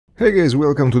Hey guys,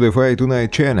 welcome to the Fight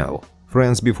Tonight channel.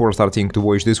 Friends, before starting to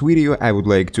watch this video, I would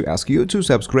like to ask you to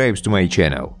subscribe to my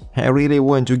channel. I really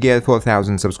want to get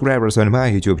 4,000 subscribers on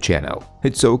my YouTube channel.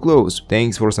 It's so close,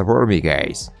 thanks for supporting me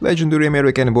guys. Legendary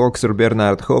American boxer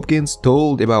Bernard Hopkins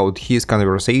told about his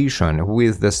conversation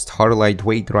with the star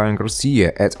lightweight Ryan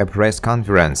Garcia at a press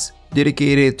conference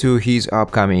dedicated to his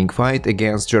upcoming fight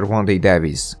against Jervonta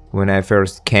Davis. When I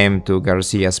first came to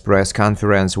Garcia's press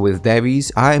conference with Davis,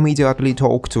 I immediately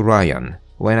talked to Ryan.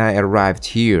 When I arrived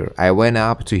here, I went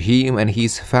up to him and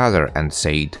his father and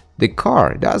said, "The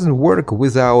car doesn't work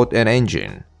without an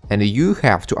engine, and you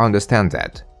have to understand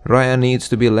that. Ryan needs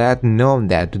to be let know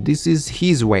that this is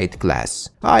his weight class."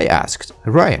 I asked,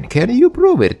 "Ryan, can you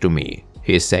prove it to me?"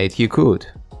 He said he could.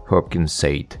 Hopkins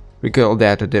said, "Recall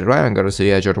that the Ryan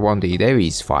Garcia-Jervonta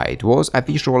Davis fight was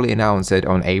officially announced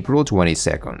on April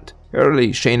 22nd.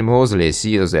 Early Shane Mosley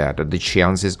sees that the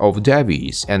chances of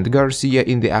Davis and Garcia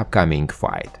in the upcoming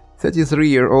fight.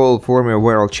 33-year-old former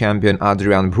world champion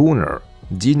Adrian Bruner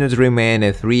did not remain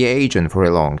a free agent for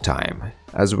a long time.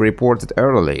 As reported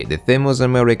early, the famous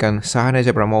American signed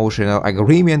a promotional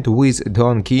agreement with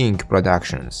Don King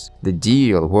Productions. The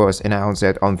deal was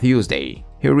announced on Tuesday.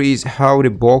 Here is how the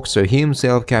boxer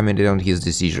himself commented on his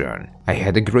decision. "I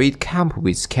had a great camp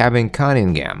with Kevin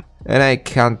Cunningham, and I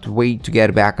can't wait to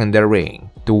get back in the ring.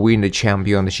 To win the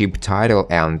championship title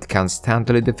and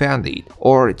constantly defend it,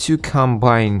 or to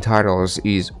combine titles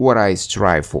is what I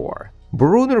strive for."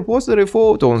 Bruner posted a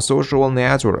photo on social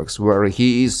networks where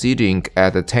he is sitting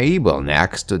at a table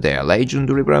next to the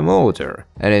legendary promoter,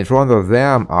 and in front of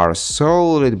them are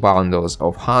solid bundles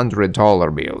of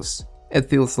 $100 bills. "It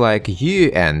feels like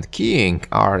you and King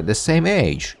are the same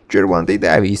age." Jervonta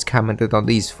Davis commented on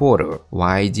this photo.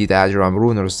 "Why did Adrian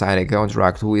Bruner sign a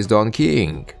contract with Don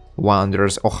King?"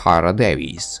 wonders O'Hara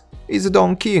Davis. "Is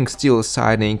Don King still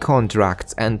signing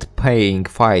contracts and paying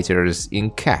fighters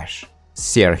in cash?"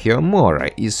 Sergio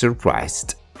Mora is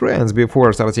surprised. Friends,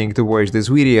 before starting to watch this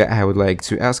video, I would like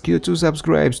to ask you to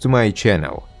subscribe to my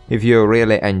channel. If you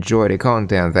really enjoy the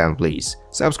content, then please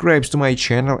subscribe to my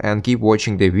channel and keep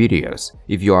watching the videos.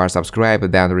 If you are subscribed,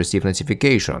 then receive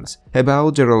notifications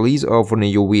about the release of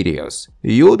new videos.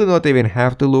 You do not even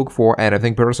have to look for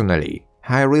anything personally.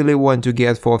 I really want to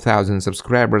get 4,000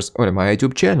 subscribers on my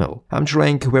YouTube channel. I'm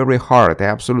trying very hard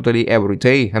absolutely every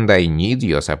day and I need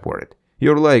your support.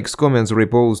 Your likes, comments,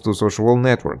 reposts to social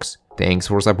networks. Thanks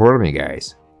for supporting me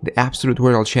guys. The absolute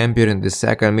world champion in the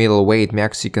second middleweight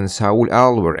Mexican Saul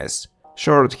Alvarez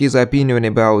shared his opinion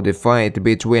about the fight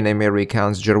between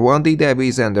Americans Gervonta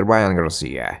Davis and Ryan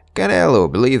Garcia.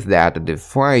 Canelo believes that the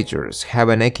fighters have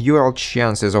an equal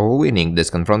chances of winning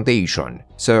this confrontation,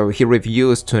 so he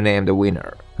refused to name the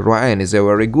winner. Ryan is a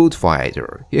very good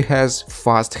fighter. He has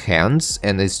fast hands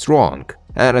and is strong.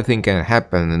 Anything can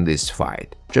happen in this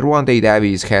fight. Gervonta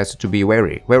Davis has to be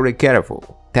very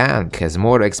careful. Tank has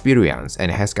more experience and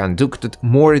has conducted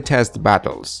more test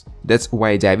battles. That's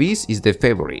why Davis is the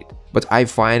favorite, but I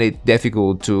find it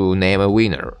difficult to name a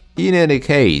winner. In any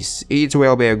case, it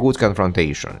will be a good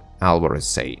confrontation, Alvarez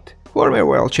said. Former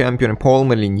world champion Paul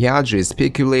Malignaggi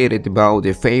speculated about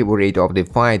the favorite of the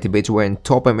fight between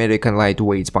top American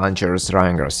lightweight punchers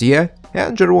Ryan Garcia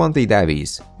and Gervonta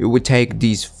Davis. If we take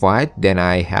this fight, then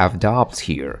I have doubts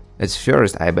here. At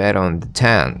first I bet on the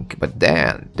Tank, but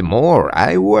then, the more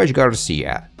I watch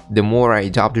Garcia, the more I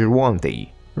doubt Gervonta.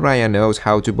 Ryan knows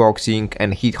how to boxing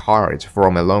and hit hard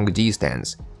from a long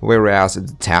distance, whereas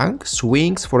the Tank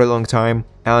swings for a long time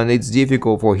and it's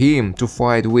difficult for him to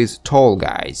fight with tall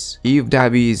guys. If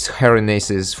Davis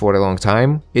harnesses for a long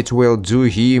time, it will do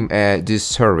him a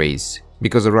disservice,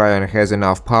 because Ryan has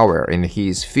enough power in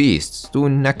his fists to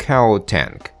knock out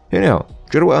Tank. You know,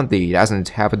 Gervonta doesn't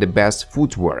have the best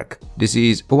footwork. This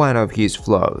is one of his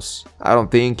flaws. I don't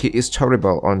think he is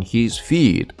terrible on his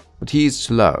feet, but he is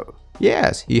slow.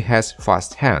 Yes, he has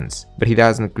fast hands, but he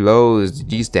doesn't close the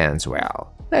distance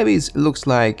well. Davis looks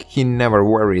like he never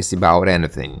worries about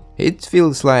anything. It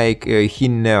feels like he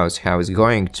knows how he's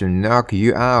going to knock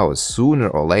you out sooner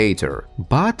or later.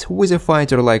 But with a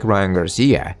fighter like Ryan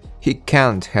Garcia, he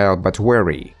can't help but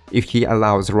worry. If he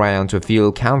allows Ryan to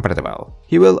feel comfortable,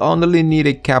 he will only need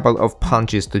a couple of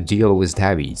punches to deal with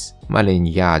Davis,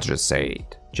 Malignaggi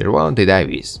said. Gervonta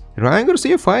Davis. Ryan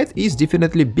Garcia fight is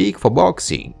definitely big for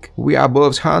boxing. We are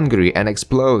both hungry and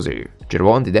explosive.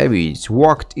 Gervonta Davis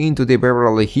walked into the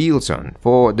Beverly Hilton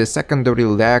for the secondary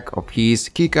leg of his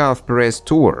kickoff press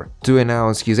tour to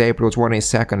announce his April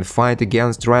 22nd fight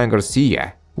against Ryan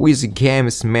Garcia, with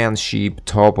gamesmanship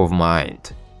top of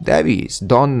mind. Davis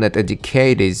donned a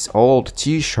decades-old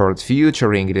t-shirt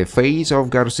featuring the face of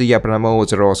Garcia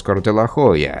promoter Oscar de la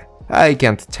Hoya I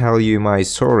can't tell you my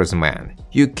source, man.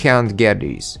 You can't get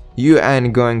this. You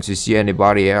ain't going to see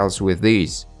anybody else with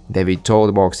this, Davis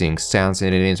told Boxing Sans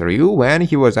in an interview when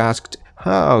he was asked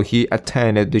how he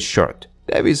attended the shot.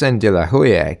 Davis and De La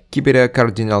Hoya keep it a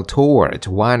cardinal toward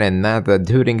one another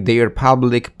during their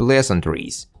public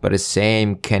pleasantries, but the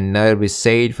same cannot be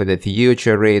said for the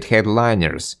future Raid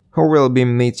headliners, who will be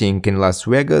meeting in Las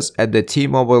Vegas at the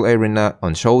T-Mobile Arena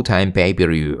on Showtime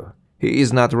pay-per-view. He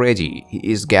is not ready, he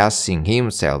is gassing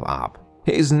himself up.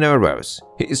 He is nervous,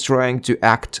 he is trying to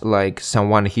act like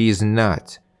someone he is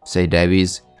not, said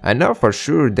Davis. I know for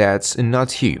sure that's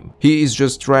not him. He is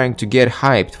just trying to get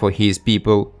hyped for his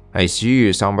people. I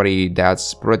see somebody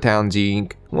that's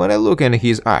pretending when I look in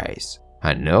his eyes.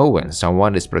 I know when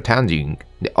someone is pretending.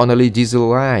 The only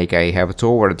dislike I have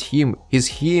toward him is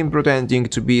him pretending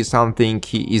to be something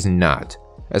he is not.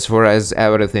 As far as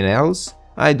everything else,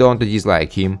 I don't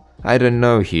dislike him. I don't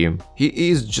know him. He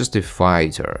is just a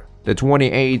fighter. The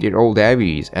 28-year-old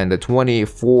Davis and the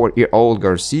 24-year-old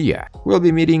Garcia will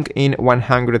be meeting in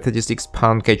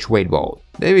 136-pound catchweight bout.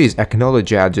 Davis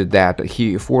acknowledged that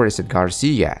he forced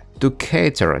Garcia to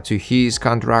cater to his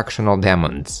contractual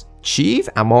demands. Chief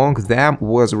among them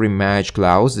was a rematch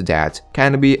clause that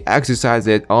can be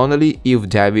exercised only if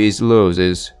Davis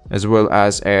loses, as well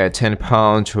as a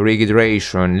 10-pound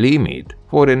registration limit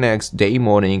for the next day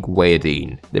morning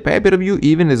weigh-in. The pay-per-view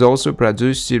event is also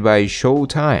produced by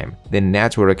Showtime, the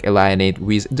network aligned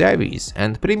with Davis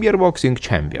and Premier Boxing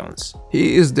champions.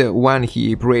 He is the one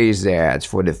he praised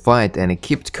for the fight and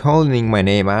kept calling my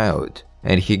name out,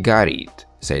 and he got it,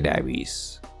 said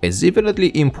Davis. It's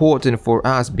definitely important for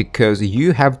us because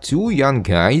you have two young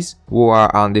guys who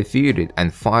are undefeated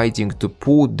and fighting to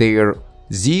put their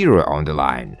zero on the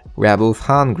line. We are both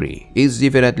hungry. It's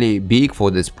definitely big for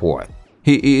the sport.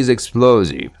 He is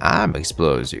explosive. I'm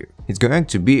explosive. It's going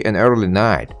to be an early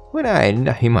night when I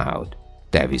knock him out,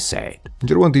 Davis said.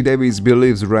 Gervonta Davis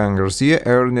believes Ryan Garcia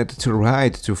earned the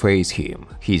right to face him.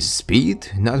 His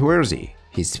speed, not worthy.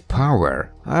 His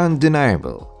power,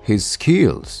 undeniable. His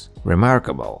skills,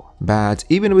 remarkable. But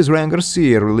even with Ryan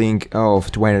Garcia reeling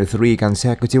off 23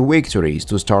 consecutive victories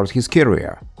to start his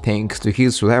career, thanks to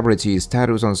his celebrity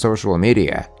status on social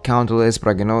media, countless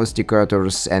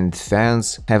prognosticators and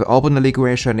fans have openly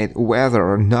questioned whether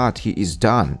or not he is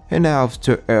done enough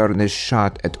to earn a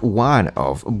shot at one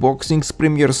of boxing's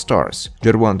premier stars,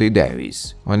 Gervonta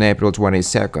Davis. On April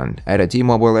 22nd, at the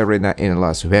T-Mobile Arena in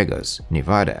Las Vegas,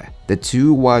 Nevada, the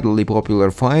two widely popular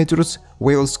fighters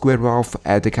will square off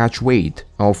at a catchweight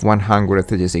of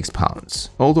 136 pounds.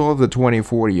 Although the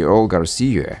 24-year-old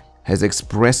Garcia has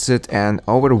expressed an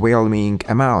overwhelming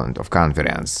amount of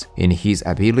confidence in his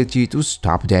ability to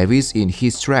stop Davis in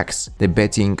his tracks, the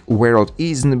betting world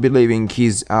isn't believing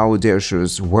his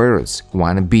audacious words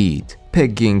one bit,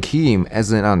 pegging him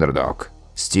as an underdog.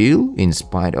 Still, in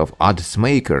spite of odds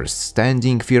makers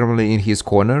standing firmly in his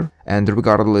corner, and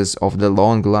regardless of the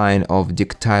long line of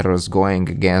dictators going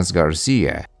against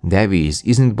Garcia, Davis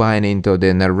isn't buying into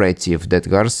the narrative that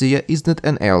Garcia is not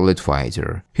an elite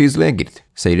fighter. He's legged,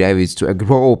 said Davis to a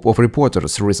group of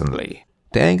reporters recently.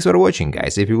 Thanks for watching,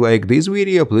 guys. If you like this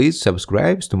video, please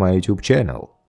subscribe to my YouTube channel.